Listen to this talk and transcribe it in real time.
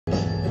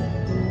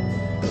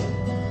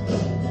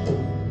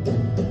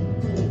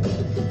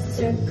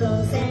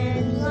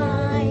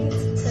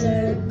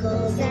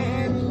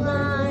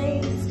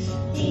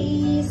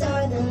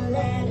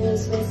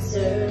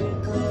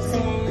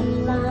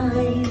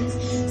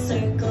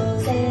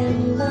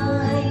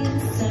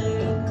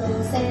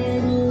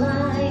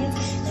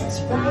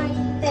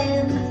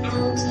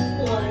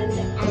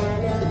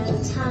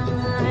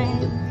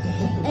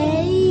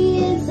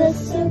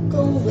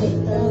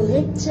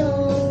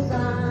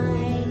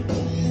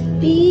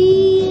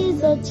B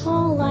is a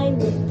tall line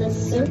with a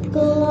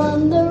circle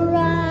on the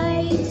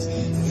right.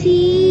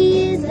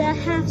 C is a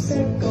half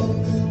circle,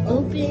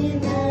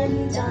 open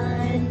and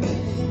done.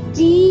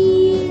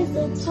 D is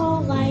a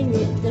tall line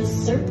with a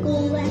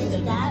circle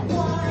after that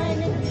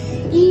one.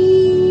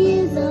 E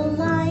is a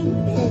line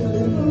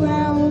and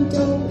round,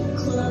 don't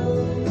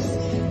close.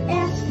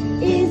 F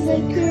is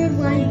a curved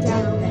line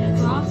down and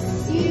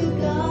across you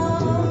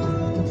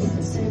go.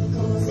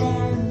 Circles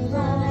and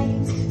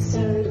lines,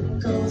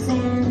 circles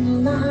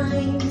and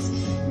lines.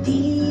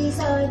 These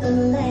are the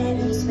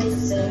letters with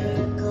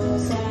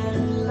circles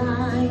and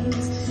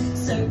lines.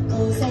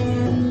 Circles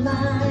and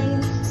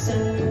lines,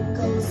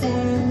 circles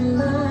and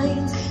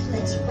lines.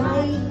 Let's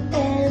write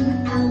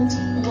them out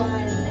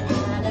one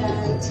at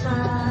a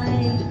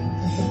time.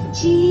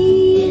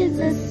 G is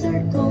a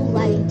circle,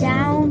 line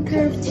down,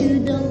 curve to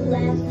the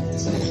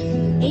left.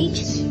 H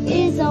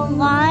is a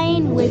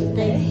line with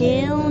the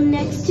hill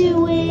next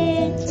to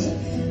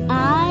it.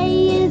 I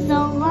is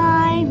a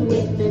line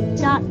with the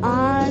dot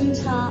on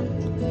top.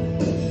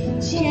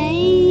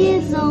 J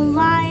is a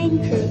line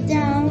curved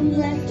down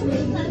left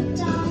with a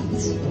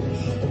dot.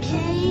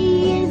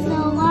 K is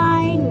a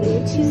line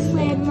with two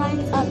slant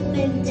lines up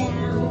and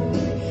down.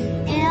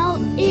 L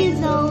is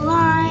a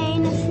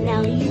line,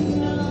 now you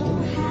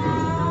know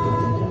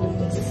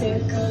how.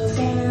 Circles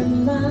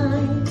and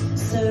lines,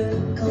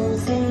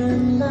 circles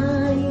and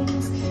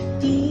lines.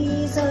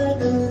 These are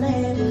the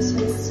letters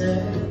with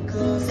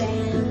circles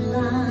and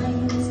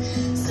lines.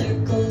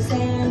 Circles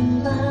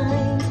and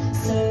lines,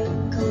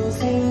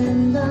 circles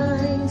and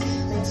lines.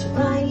 Let's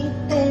write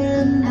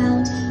them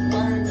out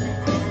one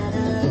at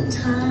a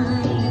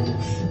time.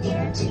 There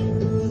are two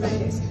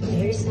letters,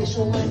 very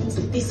special ones.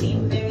 They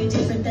seem very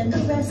different than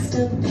the rest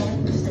of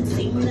them. Let's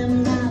sing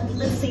them loud,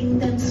 let's sing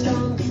them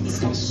strong. These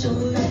special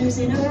letters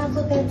in our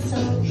alphabet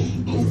song.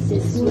 S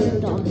is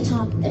swerved on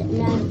top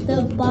and at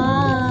the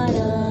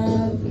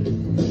bottom.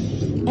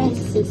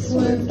 S is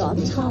swerved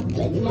on top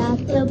and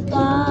at the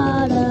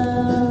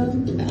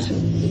bottom.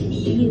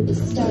 U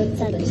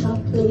starts at the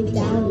top, goes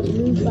down, and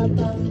move up,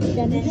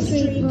 then a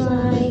straight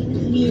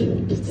line.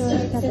 U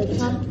starts at the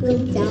top,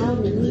 goes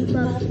down, and move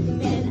up,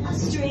 then a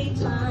straight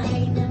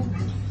line.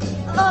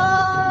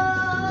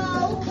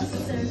 Oh,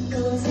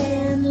 circles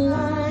and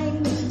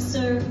lines,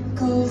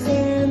 circles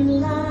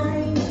and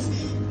lines.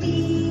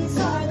 These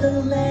are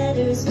the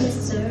letters with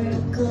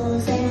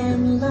circles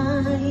and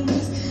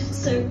lines.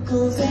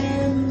 Circles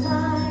and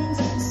lines,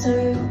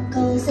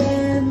 circles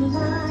and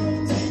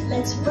lines.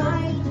 Let's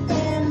write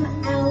them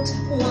out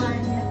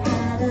one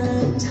at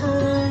a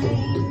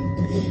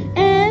time.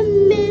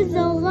 M is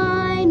a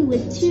line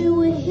with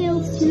two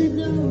hills to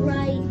the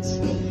right.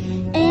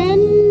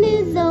 N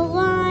is a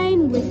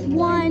line with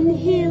one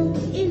hill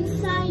in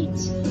sight.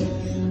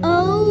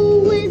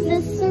 O is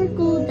a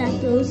circle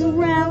that goes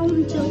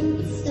around,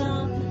 don't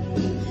stop.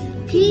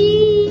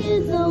 P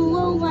is a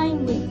low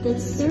line with the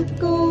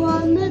circle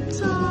on the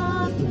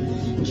top.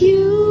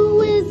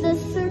 Q is a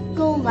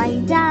circle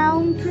line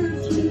down,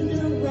 curve to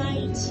the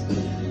right.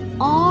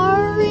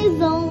 R is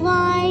a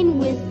line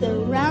with the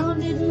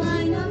rounded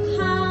line up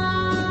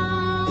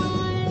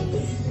high.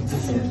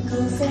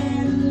 Circles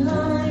and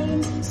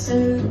lines,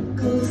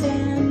 circles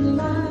and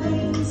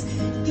lines.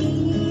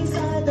 These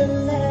are the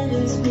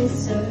letters with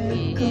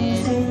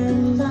circles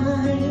and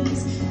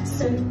lines.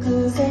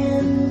 Circles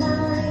and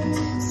lines,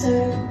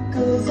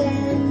 circles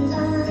and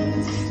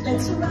lines.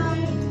 Let's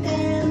write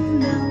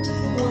them out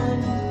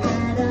one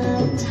at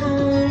a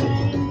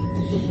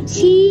time.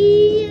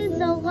 T is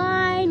a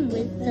line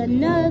with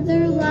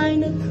another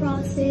line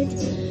across it.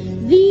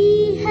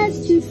 V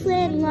has two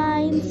slant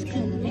lines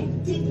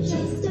connected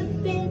just a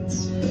bit.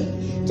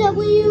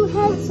 W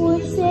has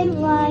four slant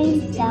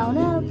lines down,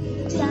 up,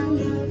 down,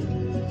 up.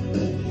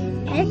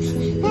 X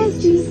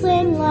has two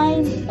slant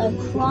lines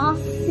across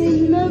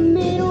in the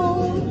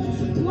middle.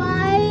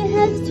 Y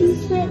has two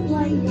slant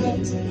lines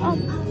that's up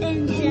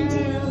and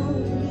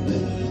down.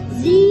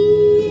 Z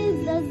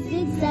is a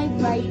zigzag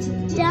right,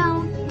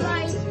 down,